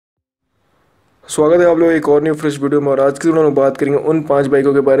स्वागत है आप लोग एक और न्यू फ्रेश वीडियो में। और आज की वीडियो में बात करेंगे उन 5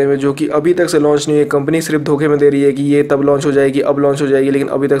 बाइकों के बारे में जो कि अभी तक से लॉन्च नहीं हुई है। कंपनी सिर्फ धोखे में दे रही है कि ये तब लॉन्च हो जाएगी, अब लॉन्च हो जाएगी, लेकिन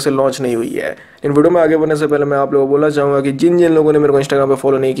अभी तक से लॉन्च नहीं हुई है। इन वीडियो में आगे बढ़ने से पहले मैं आप लोगों को बोलना चाहूँगा कि जिन जिन लोगों ने मेरे को इंस्टाग्राम पर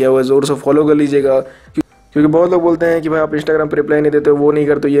फॉलो नहीं किया हुआ है ज़ोर से फॉलो कर लीजिएगा, क्योंकि बहुत लोग बोलते हैं कि भाई आप इंस्टाग्राम पर रिप्लाई नहीं देते हो, वो नहीं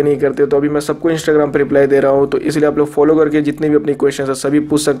करते, ये नहीं करते। तो अभी मैं सबको इंस्टाग्राम पर रिप्लाई दे रहा हूँ, तो इसलिए आप लोग फॉलो करके जितने भी अपनी क्वेश्चन है सभी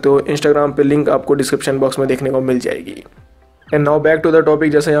पूछ सकते हो। इंस्टाग्राम पर लिंक आपको डिस्क्रिप्शन बॉक्स में देखने को मिल जाएगी। And now back to the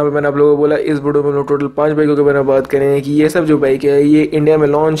topic. जैसे यहाँ पे मैंने आप लोगों को बोला, इस वीडियो में हम लोग टोटल 5 बाइकों के बारे में बात करेंगे कि ये सब जो बाइक है ये इंडिया में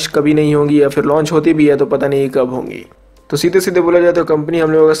लॉन्च कभी नहीं होंगी, या फिर लॉन्च होती भी है तो पता नहीं कब होंगी। तो सीधे सीधे बोला जाए तो कंपनी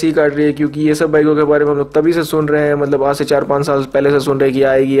हम लोगों का सी काट रही है, क्योंकि ये सब बाइकों के बारे में हम लोग तभी से सुन रहे हैं, मतलब आज से 4-5 साल पहले से सुन रहे हैं कि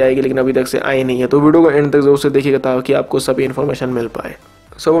आएगी आएगी, लेकिन अभी तक से आई नहीं है। तो वीडियो को एंड तक जरूर से देखिएगा ताकि आपको सभी इन्फॉर्मेशन मिल पाए।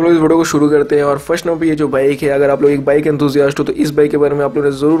 सब हम लोग इस वीडियो को शुरू करते हैं। और फर्स्ट नंबर पे ये जो बाइक है, अगर आप लोग एक बाइक एंथुसियास्ट हो तो इस बाइक के बारे में आप लोगों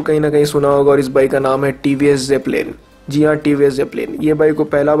ने जरूर कहीं ना कहीं सुना होगा। और इस बाइक का नाम है टीवीएस जेपलिन। जी हाँ, टीवीएस जेपलिन। ये बाइक को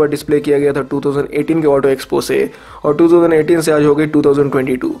पहला बार डिस्प्ले किया गया था 2018 के ऑटो एक्सपो से, और 2018 से आज हो गई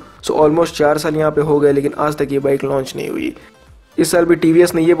 2022। सो ऑलमोस्ट 4 साल यहाँ पे हो गए, लेकिन आज तक ये बाइक लॉन्च नहीं हुई। इस साल भी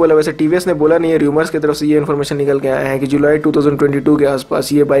टीवीएस ने ये बोला, वैसे टीवीएस ने बोला नहीं है, र्यूमर्स की तरफ से ये इन्फॉर्मेशन निकल के आया है कि जुलाई 2022 के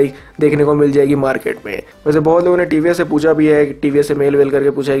आसपास ये बाइक देखने को मिल जाएगी मार्केट में। वैसे बहुत लोगों ने टीवीएस से पूछा भी है, टीवीएस से मेल वेल करके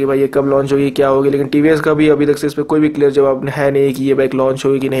पूछा है कि भाई ये कब लॉन्च होगी, क्या होगी, लेकिन टीवीएस का भी अभी तक से इस पर कोई भी क्लियर जवाब है नहीं कि ये बाइक लॉन्च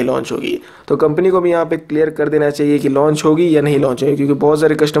होगी कि नहीं लॉन्च होगी। तो कंपनी को भी यहाँ पे क्लियर कर देना चाहिए कि लॉन्च होगी या नहीं लॉन्च होगी, क्योंकि बहुत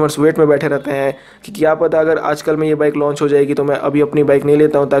सारे कस्टमर्स वेट में बैठे रहते हैं कि क्या पता अगर आजकल में ये बाइक लॉन्च हो जाएगी तो मैं अभी अपनी बाइक नहीं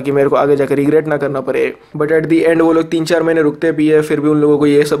लेता हूँ ताकि मेरे को आगे जाकर रिग्रेट ना करना पड़े। बट एट दी एंड वो लोग 3-4 महीने रुकते भी है, फिर भी उन लोगों को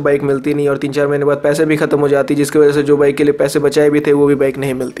ये सब बाइक मिलती नहीं, और 3-4 महीने बाद पैसे भी खत्म हो जाती है, जिसकी वजह से जो बाइक के लिए पैसे बचाए भी थे वो भी बाइक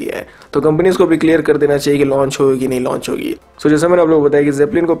नहीं मिलती है। तो कंपनीज को भी क्लियर कर देना चाहिए कि लॉन्च होगी कि नहीं लॉन्च होगी। सो जैसे मैंने आप लोगों को बताया कि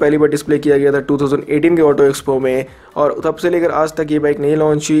जेपलिन को पहली बार डिस्प्ले किया गया था 2018 के ऑटो एक्सपो में, और तब से लेकर आज तक ये बाइक नहीं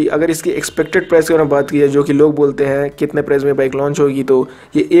लॉन्च हुई। अगर इसकी एक्सपेक्टेड प्राइस की बात की है, जो कि लोग बोलते हैं कितने प्राइस में बाइक लॉन्च होगी, तो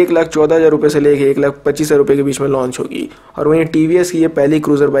ये 1,14,000 रुपये से लेकर 1,25,000 रुपये के बीच में लॉन्च होगी। और वहीं टीवीएस की ये पहली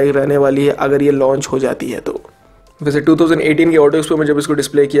क्रूजर बाइक रहने वाली है अगर ये लॉन्च हो जाती है तो। वैसे 2018 के ऑटो एक्सपो में जब इसको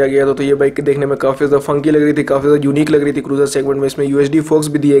डिस्प्ले किया गया था तो ये बाइक देखने में काफ़ी ज़्यादा फंकी लग रही थी, काफ़ी ज़्यादा यूनिक लग रही थी क्रूजर सेगमेंट में। इसमें यूएसडी फोक्स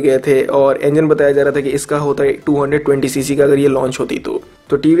भी दिए गए थे, और इंजन बताया जा रहा था कि इसका होता है 220 सीसी का अगर ये लॉन्च होती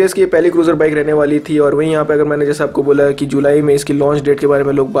तो टीवीएस की पहली क्रूजर बाइक रहने वाली थी। और वहीं यहाँ पे अगर मैंने जैसे आपको बोला कि जुलाई में इसकी लॉन्च डेट के बारे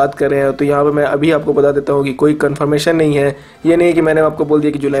में लोग बात कर रहे हैं, तो यहाँ पे मैं अभी आपको बता देता हूँ कि कोई कंफर्मेशन नहीं है। ये नहीं कि मैंने आपको बोल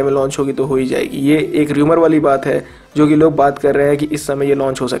दिया कि जुलाई में लॉन्च होगी तो हो ही जाएगी, ये एक र्यूमर वाली बात है जो कि लोग बात कर रहे हैं कि इस समय ये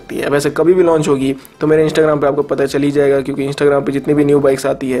लॉन्च हो सकती है। वैसे कभी भी लॉन्च होगी तो मेरे इंस्टाग्राम पे आपको पता चल ही जाएगा, क्योंकि इंस्टाग्राम पे जितनी भी न्यू बाइक्स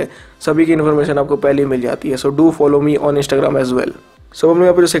आती है सभी की इन्फॉर्मेशन आपको पहले ही मिल जाती है। So do follow me on Instagram as well. सो हम लोग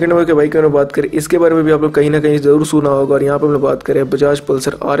यहाँ पर जो सेकंड नंबर के बाइक की बात करें, इसके बारे में भी आप लोग कहीं ना कहीं जरूर सुना होगा। और यहाँ पर हम लोग बात करें बजाज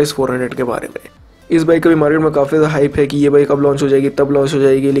पल्सर RS 400 के बारे में। इस बाइक का भी मार्केट में काफ़ी ज़्यादा हाइप है कि ये बाइक अब लॉन्च हो जाएगी, तब लॉन्च हो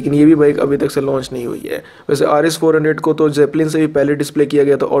जाएगी, लेकिन ये भी बाइक अभी तक से लॉन्च नहीं हुई है। वैसे RS 400 को तो जेपलिन से भी पहले डिस्प्ले किया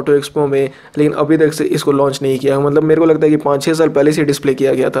गया था ऑटो एक्सपो में, लेकिन अभी तक से इसको लॉन्च नहीं किया। मतलब मेरे को लगता है कि 5-6 साल पहले से डिस्प्ले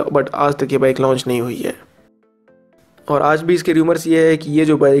किया गया था, बट आज तक ये बाइक लॉन्च नहीं हुई है। और आज भी इसके रूमर्स ये है कि ये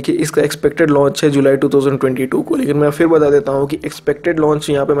जो बाइक है इसका एक्सपेक्टेड लॉन्च है जुलाई 2022 को। लेकिन मैं फिर बता देता हूँ कि एक्सपेक्टेड लॉन्च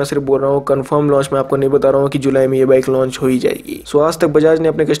यहाँ पे मैं सिर्फ बोल रहा हूँ, कंफर्म लॉन्च मैं आपको नहीं बता रहा हूँ कि जुलाई में ये बाइक लॉन्च हो ही जाएगी। सो आज तक बजाज ने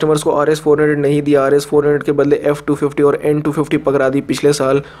अपने कस्टमर्स को RS 400 नहीं दिया। RS 400 के बदले F250 और N250 पकड़ा दी पिछले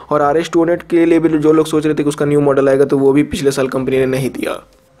साल। और RS 200 के लिए भी जो लोग सोच रहे थे कि उसका न्यू मॉडल आएगा, तो वो भी पिछले साल कंपनी ने नहीं दिया।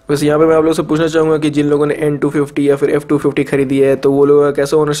 वैसे यहाँ पे मैं आप लोगों से पूछना चाहूँगा कि जिन लोगों ने N250 या फिर F250 खरीदी है, तो वो लोगों का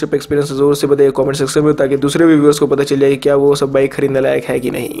कैसा ओनरशिप एक्सपीरियंस ज़रूर से बताइए कमेंट सेक्शन में, ताकि दूसरे भी व्यूअर्स को पता चल जाए क्या वो सब बाइक खरीदने लायक है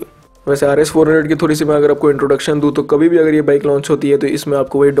कि नहीं। वैसे RS 400 की थोड़ी सी मैं अगर आपको इंट्रोडक्शन दूँ, तो कभी भी अगर ये बाइक लॉन्च होती है तो इसमें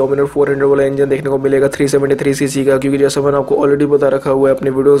आपको वही डोमिनर 400 वाला इंजन देखने को मिलेगा 373 सीसी का, क्योंकि जैसा मैंने आपको ऑलरेडी बता रखा हुआ है अपने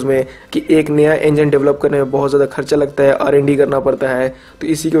वीडियोस में कि एक नया इंजन डेवलप करने में बहुत ज़्यादा खर्चा लगता है, R&D करना पड़ता है। तो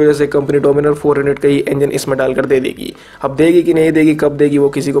इसी की वजह से कंपनी डोमिनर 400 का ही इंजन इसमें डालकर दे देगी। अब देगी कि नहीं देगी, कब देगी, वो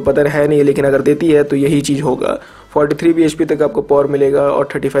किसी को पता है नहीं, लेकिन अगर देती है तो यही चीज़ होगा। 43 bhp तक आपको पावर मिलेगा और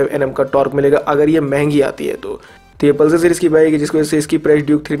 35 Nm का टॉर्क मिलेगा अगर ये महंगी आती है तो। ये पल्सर सीरीज की बाइक है, जिसकी वजह से इसकी प्राइस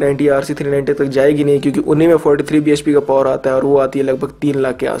ड्यूक 390 RC 390 तक जाएगी नहीं, क्योंकि उन्हीं में 43 bhp का पावर आता है और वो आती है लगभग 3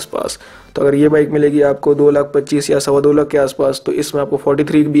 लाख के आसपास। तो अगर ये बाइक मिलेगी आपको 2,25,000 या 2.25 लाख के आसपास, तो इसमें आपको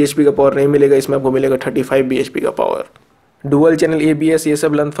 43 bhp का पावर नहीं मिलेगा, इसमें आपको मिलेगा 35 bhp का पावर। डुअल चैनल ABS, ये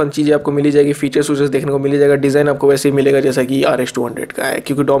सब लंथ फन चीज़ें आपको मिली जाएगी, फीचर्स फीचर्स देखने को मिल जाएगा। डिज़ाइन आपको वैसे ही मिलेगा जैसा कि RS 200 का है,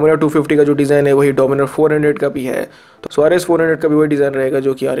 क्योंकि डोमिनर 250 का जो डिज़ाइन है वही डोमिनर 400 का भी है। तो RS 400 का भी वही डिज़ाइन रहेगा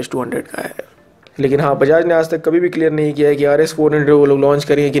जो कि RS 200 का है। लेकिन हाँ, बजाज ने आज तक कभी भी क्लियर नहीं किया है कि RS 400 वो लोग लॉन्च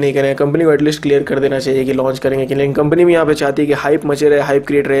करेंगे कि नहीं करेंगे। कंपनी को एटलीस्ट क्लियर कर देना चाहिए कि लॉन्च करेंगे कि नहीं। कंपनी भी यहाँ पे चाहती है कि हाइप मचे रहे, हाइप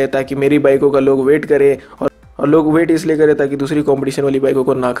क्रिएट रहे, ताकि मेरी बाइकों का लोग वेट करे, और लोग वेट इसलिए करें ताकि दूसरी कॉम्पिटिशन वाली बाइकों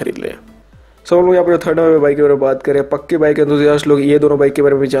को ना खरीद ले। सो हम लोग यहाँ पर थर्ड नंबर बाइक के बारे में बात करें। पक्के बाइक एंथुसियास्ट लोग ये दोनों बाइक के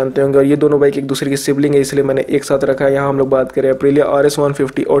बारे में भी जानते होंगे, और ये दोनों बाइक एक दूसरे की सिबलिंग है, इसलिए मैंने एक साथ रखा है। यहाँ हम लोग बात करें अप्रिलिया RS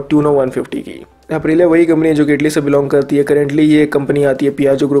 150 और ट्यूनो 150 की। अप्रिलिया वही कंपनी है जो कि इटली से बिलोंग करती है। करेंटली ये कंपनी आती है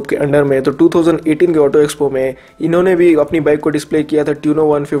पियाजो ग्रुप के अंडर में। तो 2018 के ऑटो एक्सपो में इन्होंने भी अपनी बाइक को डिस्प्ले किया था ट्यूनो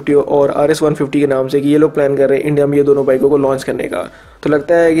 150 और RS 150 के नाम से कि ये लोग प्लान कर रहे हैं इंडिया में ये दोनों बाइकों को लॉन्च करने का। तो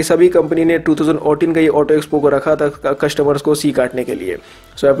लगता है कि सभी कंपनी ने 2018 का ये ऑटो एक्सपो को रखा था कस्टमर्स को सी काटने के लिए।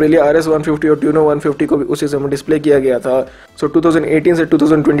 सो अप्रिलिया RS 150 और ट्यूनो 150 को भी उसी समय डिस्प्ले किया गया था। सो 2018 से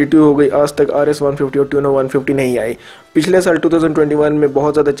 2022 हो गई, आज तक RS 150 और ट्यूनो 150 नहीं आई। पिछले साल 2021 में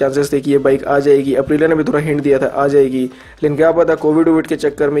बहुत ज़्यादा चांसेस थे कि ये बाइक आ जाएगी। अप्रिलिया ने भी थोड़ा हिंट दिया था आ जाएगी, लेकिन क्या पता कोविड के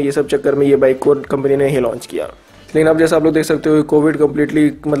चक्कर में ये सब चक्कर में ये बाइक को कंपनी ने ही लॉन्च किया। लेकिन अब जैसा आप लोग देख सकते हो कोविड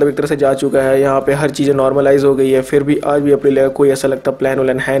कम्प्लीटली मतलब एक तरह से जा चुका है, यहाँ पे हर चीज़ें नॉर्मलाइज हो गई है। फिर भी आज भी अप्रिलिया का कोई ऐसा लगता प्लान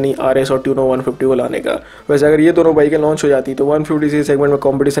वालन है नहीं RS और ट्यूनो 150 को लाने का। वैसे अगर ये दोनों बाइकें लॉन्च हो जाती तो 150cc सेगमेंट में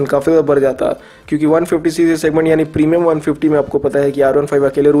कंपटीशन काफ़ी ज़्यादा बढ़ जाता, क्योंकि 150cc सेगमेंट यानी प्रीमियम 150 में आपको पता है कि R15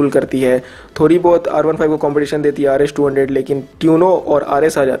 अकेले रूल करती है। थोड़ी बहुत R15 को कॉम्पिटिशन देती है RS 200, लेकिन ट्यूनो और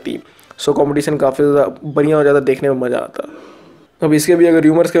RS आ जाती सो कॉम्पिटिशन काफ़ी ज़्यादा बढ़िया हो जाता, देखने में मज़ा आता। अब इसके भी अगर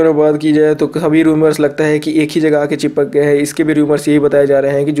रूमर्स के बारे में बात की जाए तो सभी रूमर्स लगता है कि एक ही जगह आके चिपक गए हैं। इसके भी रूमर्स यही बताए जा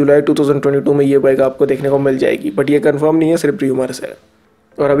रहे हैं कि जुलाई 2022 में ये बाइक आपको देखने को मिल जाएगी, बट ये कंफर्म नहीं है, सिर्फ रूमर्स है।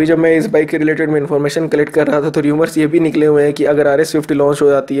 और अभी जब मैं इस बाइक के रिलेटेड में इन्फॉर्मेशन कलेक्ट कर रहा था तो रूमर्स ये भी निकले हुए हैं कि अगर RS 50 लॉन्च हो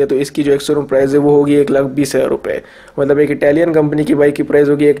जाती है तो इसकी जो एक्स-शोरूम प्राइस है वो होगी 1,20,000 रुपये। मतलब एक इटालियन कंपनी की बाइक की प्राइस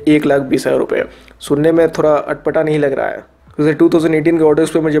होगी 1,20,000 रुपये। सुनने में थोड़ा अटपटा नहीं लग रहा है। जैसे 2018 के ऑटो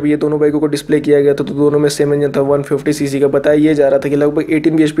एक्सपो में जब ये दोनों बाइकों को डिस्प्ले किया गया था तो दोनों में सेम इंजन था 150cc का। बताया ये जा रहा था कि लगभग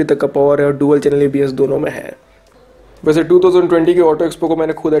 18 bhp तक का पावर है और डुअल चैनल ABS दोनों में है। वैसे 2020 के ऑटो एक्सपो को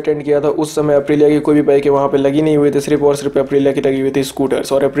मैंने खुद अटेंड किया था। उस समय अप्रिलिया की कोई भी बाइक वहाँ पे लगी नहीं हुई थी, सिर्फ और सिर्फ अप्रिलिया की लगी हुई थी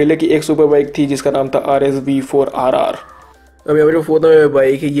स्कूटर्स। और अप्रिलिया की एक सुपर बाइक थी जिसका नाम था RS V4RR। अब यहाँ पर जो 4th नंबर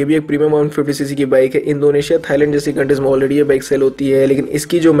बाइक है ये भी एक प्रीमियम 150cc की बाइक है। इंडोनेशिया, थाईलैंड जैसी कंट्रीज में ऑलरेडी ये बाइक सेल होती है, लेकिन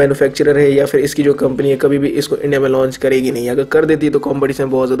इसकी जो मैन्युफैक्चरर है या फिर इसकी जो कंपनी है कभी भी इसको इंडिया में लॉन्च करेगी नहीं। अगर कर देती तो कॉम्पिटिशन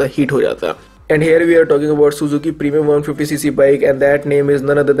बहुत ज़्यादा हीट हो जाता। And here we are talking about Suzuki premium 150cc bike and that name is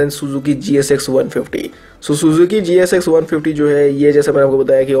none other than Suzuki GSX 150। So Suzuki GSX 150 जो है ये जैसा मैंने आपको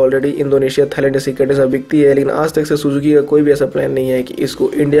बताया कि ऑलरेडी इंडोनेशिया, थाईलैंड जैसी कंट्रीज में बिकती है, लेकिन आज तक से सुजुकी का कोई भी ऐसा प्लान नहीं है कि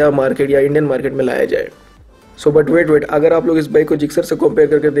इसको इंडिया मार्केट या इंडियन मार्केट में लाया जाए। सो बट वेट अगर आप लोग इस बाइक को जिक्सर से कंपेयर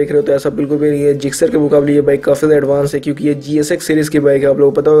करके देख रहे हो तो ऐसा बिल्कुल भी नहीं है। जिक्सर के मुकाबले ये बाइक काफ़ी ज़्यादा एडवांस है, क्योंकि ये GSX सीरीज़ की बाइक है। आप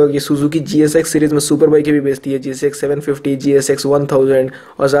लोगों को पता होगा कि सुजुकी GSX सीरीज़ में सुपर बाइकें भी बेचती है, GSX 750, GSX 1000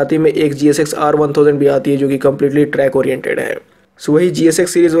 और साथ ही में एक GSX R1000 भी आती है जो कि कम्प्लीटली ट्रैक ओरिएंटेड है। सो वही GSX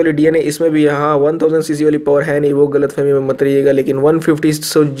सीरीज़ वाली DNA इसमें भी यहाँ 1000cc वाली पावर है नहीं, वो गलतफहमी में मत रहिएगा। लेकिन 150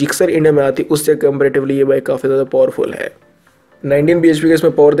 सो जिक्सर इंडिया में आती उससे कंपेरेटिवली ये बाइक काफ़ी ज़्यादा पावरफुल है। 19 bhp का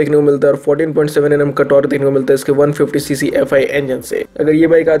इसमें पावर देखने को मिलता है और 14.7 Nm का टॉर्क देखने को मिलता है इसके 150cc FI इंजन से। अगर ये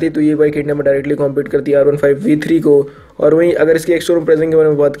बाइक आती तो ये बाइक इंडिया में डायरेक्टली कॉम्पीट करती है R15 V3 को। और वहीं अगर इसकी एक शोरूम प्राइसिंग के बारे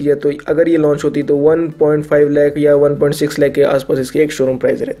में बात की जाए तो अगर ये लॉन्च होती तो 1.5 लाख या 1.6 लाख के आसपास इसकी एक शोरूम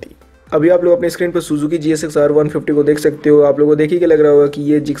प्राइस रहती। अभी आप लोग अपने स्क्रीन पर सुजुकी GSX R150 को देख सकते हो। आप लोगों को देखिए क्या लग रहा होगा कि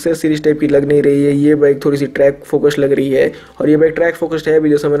ये जिक्सर सीरीज टाइप की लग नहीं रही है, ये बाइक थोड़ी सी ट्रैक फोकस लग रही है। और ये बाइक ट्रैक फोकस्ड है भी,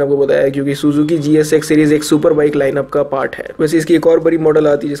 जैसा मैंने आपको बताया, क्योंकि सुजुकी GSX सीरीज एक सुपर बाइक लाइनअप का पार्ट है। वैसे इसकी एक और बड़ी मॉडल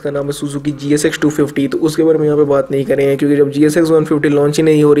आती है जिसका नाम है सुजुकी GSX 250, तो उसके बारे में यहाँ पे बात नहीं करें क्योंकि जब GSX 150 लॉन्च ही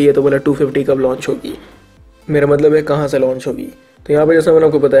नहीं हो रही है तो बोला 250 कब लॉन्च होगी। मेरा मतलब है कहाँ से लॉन्च होगी। तो यहाँ पर जैसा मैंने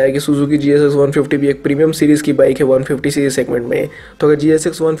आपको बताया कि सुजुकी GSX 150 भी एक प्रीमियम सीरीज़ की बाइक है 150cc सेगमेंट में। तो अगर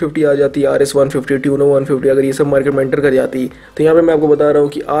GSX 150 आ जाती, RS 150, ट्यूनो 150 अगर ये सब मार्केट में एंटर कर जाती तो यहाँ पे मैं आपको बता रहा हूँ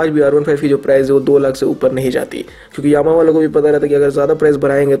कि आज भी R15 की जो प्राइस है वो 2 लाख से ऊपर नहीं जाती, क्योंकि यामा वालों को भी पता रहता है कि अगर ज़्यादा प्राइस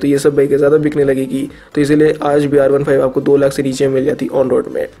बढ़ाएंगे तो ये सब बाइकें ज़्यादा बिकने लगेगी। तो इसलिए आज भी R15 आपको 2 लाख से नीचे मिल जाती ऑन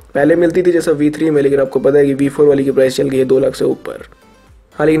रोड में। पहले मिलती थी जैसा V3 में, लेकिन आपको पता है कि V4 वाली की प्राइस चल गई है 2 लाख से ऊपर।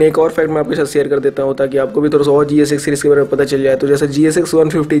 हाँ, लेकिन एक और फैक्ट मैं आपके साथ शेयर कर देता हूँ ताकि आपको भी थोड़ा सा और GSX सीरीज़ के बारे में पता चल जाए। तो जैसा GSX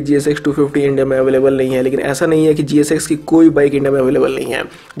 150, GSX 250 इंडिया में अवेलेबल नहीं है, लेकिन ऐसा नहीं है कि GSX की कोई बाइक इंडिया में अवेलेबल नहीं है।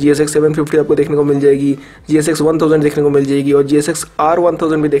 GSX 750 आपको देखने को मिल जाएगी, GSX 1000 देखने को मिल जाएगी और GSX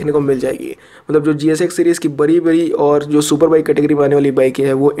R1000 भी देखने को मिल जाएगी। मतलब जो GSX सीरीज़ की बड़ी और जो सुपर बाइक कैटेगरी में आने वाली बाइकें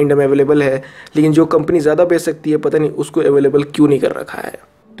हैं वो इंडिया में अवेलेबल है, लेकिन जो कंपनी ज़्यादा बेच सकती है पता नहीं उसको अवेलेबल क्यों नहीं कर रखा है।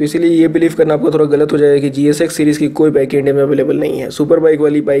 तो इसीलिए ये बिलीव करना आपको थोड़ा गलत हो जाएगा कि GSX सीरीज़ की कोई बाइक इंडिया में अवेलेबल नहीं है। सुपर बाइक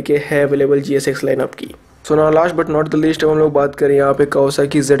वाली बाइकें है अवेलेबल GSX लाइनअप की। सो ना last but not the least हम लोग बात करें यहाँ पे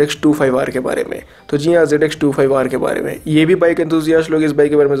कावासाकी ZX25R के बारे में। तो जी हाँ, ZX25R के बारे में ये भी बाइक एंथुसियास्ट लोग इस बाइक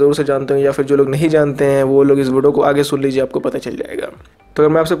के बारे में ज़रूर से जानते हैं, या फिर जो लोग नहीं जानते हैं वो लोग इस वीडियो को आगे सुन लीजिए, आपको पता चल जाएगा। तो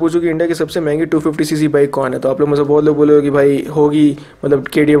अगर मैं आपसे पूछूं कि इंडिया की सबसे महंगी 250cc बाइक कौन है तो आप लोग मुझसे बहुत लोग बोलोगे कि भाई होगी मतलब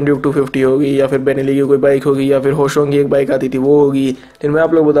KTM Duke 250 होगी, या फिर बेनेली की कोई बाइक होगी, या फिर होशोंग की एक बाइक आती थी वो होगी। लेकिन मैं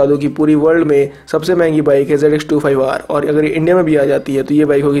आप लोग बता दूं कि पूरी वर्ल्ड में सबसे महंगी बाइक है ZX25R, और अगर इंडिया में भी आ जाती है तो ये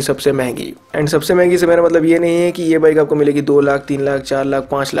बाइक होगी सबसे महंगी। एंड सबसे महंगी से मेरा मतलब ये नहीं है कि ये बाइक आपको मिलेगी 2 लाख, 3 लाख, 4 लाख,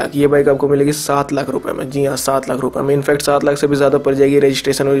 5 लाख। ये बाइक आपको मिलेगी 7 लाख रुपए में। जी हाँ, 7 लाख रुपए में। इनफैक्ट 7 लाख से भी ज़्यादा पड़ जाएगी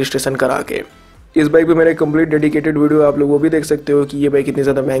रजिस्ट्रेशन करा के। इस बाइक पे मेरा कंप्लीट डेडिकेटेड वीडियो आप लोग वो भी देख सकते हो कि ये बाइक इतनी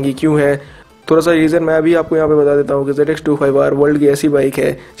ज़्यादा महंगी क्यों है। थोड़ा सा रीज़न मैं अभी आपको यहाँ पे बता देता हूँ कि ZX25R वर्ल्ड की ऐसी बाइक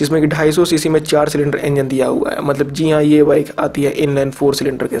है जिसमें कि 250 सीसी में 4 सिलेंडर इंजन दिया हुआ है। मतलब जी हाँ, ये बाइक आती है इनलाइन 4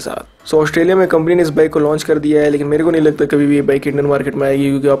 सिलेंडर के साथ। सो ऑस्ट्रेलिया में कंपनी ने इस बाइक को लॉन्च कर दिया है, लेकिन मेरे को नहीं लगता कभी भी ये बाइक इंडियन मार्केट में आएगी,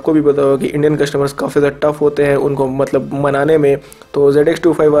 क्योंकि आपको भी पता होगा कि इंडियन कस्टमर्स काफ़ी ज़्यादा टफ होते हैं उनको मतलब मनाने में। तो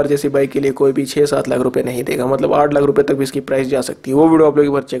ZX25R जैसी बाइक के लिए कोई भी 6-7 लाख रुपये नहीं देगा, मतलब 8 लाख रुपये तक भी इसकी प्राइस जा सकती है। वो वीडियो आप लोग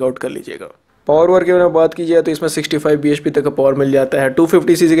एक बार चेकआउट कर लीजिएगा। पावर वर्क की अगर बात की जाए तो इसमें 65 bhp तक का पावर मिल जाता है।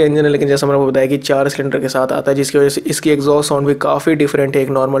 250 सीसी का इंजन है, लेकिन जैसा मैंने आपको बताया कि 4 सिलेंडर के साथ आता है, जिसकी वजह से इसकी एग्जॉस्ट साउंड भी काफ़ी डिफरेंट है एक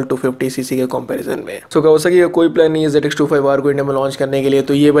नॉर्मल 250 सीसी के कंपैरिजन में। सो कहा कि कोई प्लान नहीं है ZX25R को इंडिया में लॉन्च करने के लिए,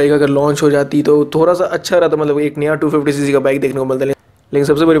 तो ये बाइक अगर लॉन्च हो जाती तो थोड़ा सा अच्छा रहता, मतलब एक नया 250 सीसी का बाइक देखने को मिलता है। लेकिन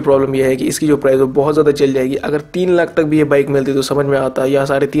सबसे बड़ी प्रॉब्लम यह है कि इसकी जो प्राइस है बहुत ज़्यादा चल जाएगी। अगर 3 लाख तक भी ये बाइक मिलती तो समझ में आता, या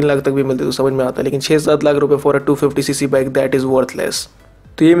 3.5 लाख तक भी मिलती तो समझ में आता, लेकिन 6-7 लाख रुपये for a 250 CC bike, that is worthless.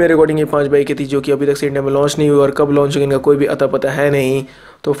 तो ये मेरे अकॉर्डिंग ये 5 बाइकें थी जो कि अभी तक से इंडिया में लॉन्च नहीं हुई, और कब लॉन्च होगी इनका कोई भी अता पता है नहीं।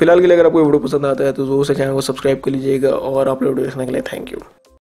 तो फिलहाल के लिए अगर आपको वीडियो पसंद आता है तो जरूर से चैनल को सब्सक्राइब कर लीजिएगा, और आप वीडियो देखने के लिए थैंक यू।